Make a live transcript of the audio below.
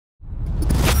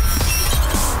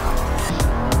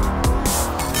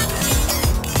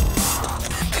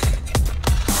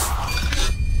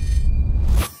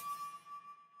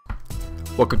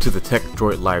Welcome to the Tech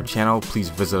Droid Live channel. Please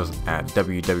visit us at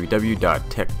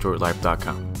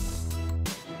www.techdroidlive.com.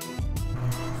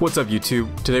 What's up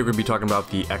YouTube? Today we're going to be talking about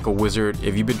the Echo Wizard.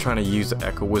 If you've been trying to use the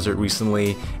Echo Wizard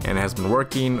recently and it has been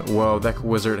working, well, the Echo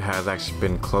Wizard has actually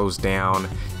been closed down.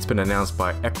 It's been announced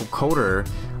by Echo Coder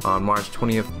on March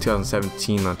 20th,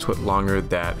 2017 on Twitlonger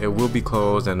that it will be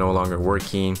closed and no longer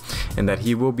working, and that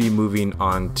he will be moving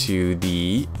on to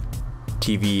the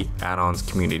TV add-ons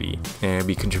community and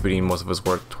be contributing most of his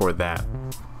work toward that.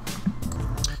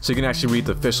 So you can actually read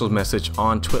the official message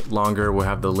on Twitlonger. We'll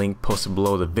have the link posted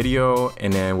below the video,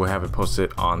 and then we'll have it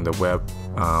posted on the web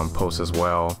post as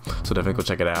well. So definitely go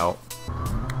check it out.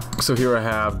 So here I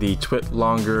have the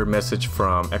Twitlonger message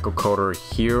from Echo Coder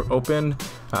here open.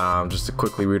 Just to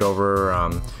quickly read over.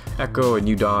 Echo and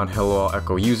addon, hello all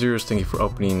Echo users. Thank you for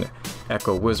opening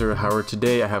Echo Wizard. However,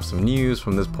 today I have some news.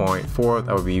 From this point forth,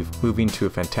 I will be moving to a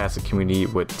fantastic community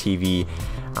with TV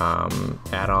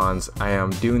add-ons. I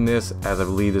am doing this as I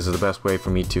believe this is the best way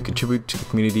for me to contribute to the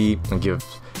community and give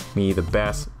me the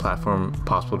best platform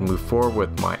possible to move forward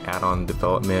with my add-on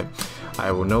development.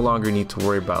 I will no longer need to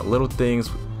worry about little things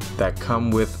that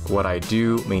come with what I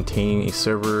do, maintaining a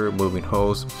server, moving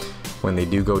hosts. When they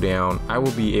do go down, I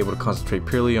will be able to concentrate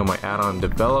purely on my add-on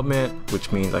development,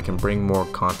 which means I can bring more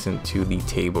content to the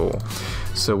table.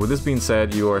 So with this being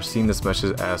said, you are seeing this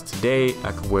message as today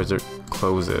Echo Wizard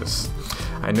closes.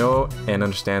 I know and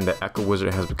understand that Echo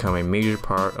Wizard has become a major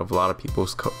part of a lot of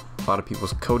people's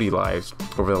Cody lives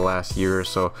over the last year or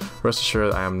so. Rest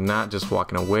assured, I am not just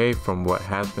walking away from what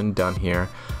has been done here.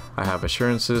 I have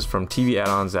assurances from TV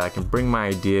add-ons that I can bring my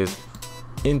ideas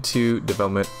into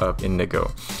development of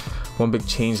Indigo. One big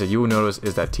change that you will notice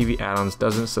is that TV add-ons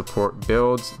doesn't support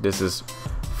builds. This is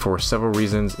for several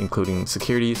reasons, including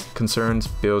security concerns.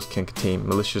 Builds can contain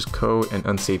malicious code and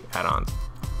unsafe add-ons.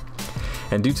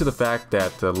 And due to the fact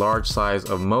that the large size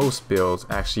of most builds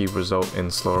actually result in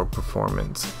slower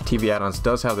performance. TV add-ons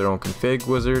does have their own config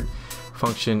wizard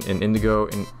function in Indigo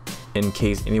in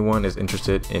case anyone is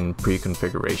interested in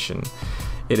pre-configuration.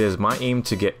 It is my aim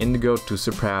to get Indigo to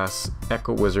surpass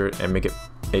Echo Wizard and make it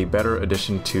a better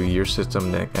addition to your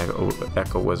system than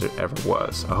Echo Wizard ever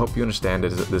was. I hope you understand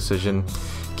this decision.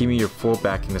 Give me your full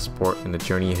backing and support in the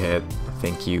journey ahead.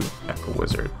 Thank you, Echo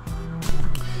Wizard.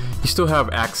 You still have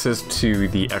access to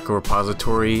the Echo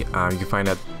repository. You can find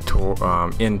that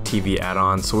in TV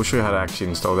add-ons, so we'll show you how to actually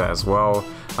install that as well.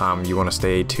 You want to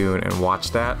stay tuned and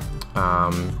watch that.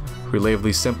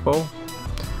 Relatively simple.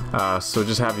 So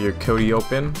just have your Kodi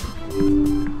open,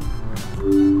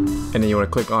 and then you want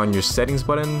to click on your settings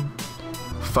button,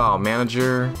 file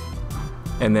manager,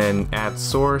 and then add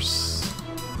source.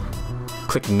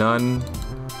 Click none,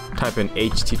 type in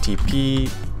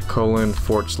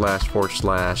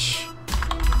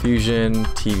http://fusion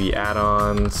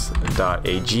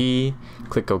tvaddons.ag,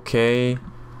 click OK,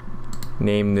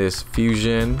 name this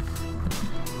Fusion,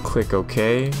 click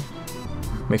OK.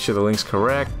 Make sure the link's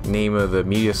correct, name of the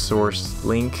media source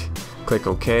link, click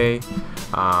OK,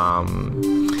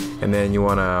 and then you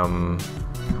want to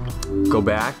go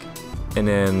back and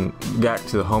then back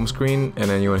to the home screen, and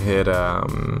then you want to hit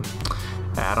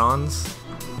add-ons,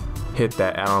 hit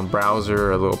that add-on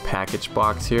browser, a little package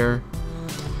box here,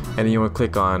 and then you want to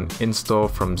click on install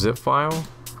from zip file,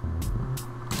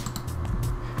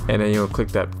 and then you want to click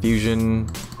that Fusion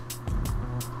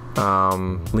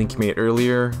link you made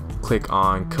earlier. Click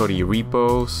on Kodi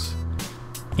repos,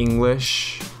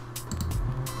 English,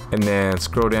 and then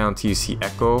scroll down till you see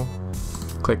Echo.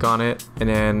 Click on it, and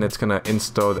then it's gonna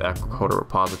install the Echo Coder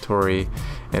repository.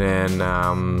 And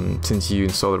then since you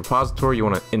install the repository, you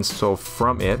want to install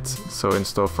from it. So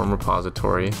install from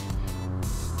repository.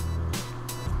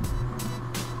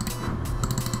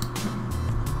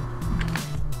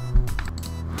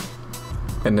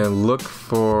 And then look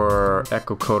for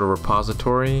Echo Coder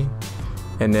repository.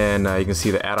 And then you can see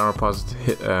the add-on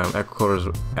repository, Echo Coder's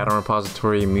add-on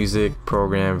repository, music,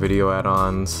 program, video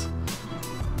add-ons,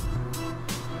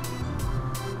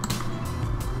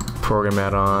 program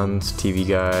add-ons, TV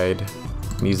guide,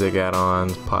 music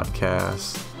add-ons,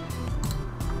 podcasts.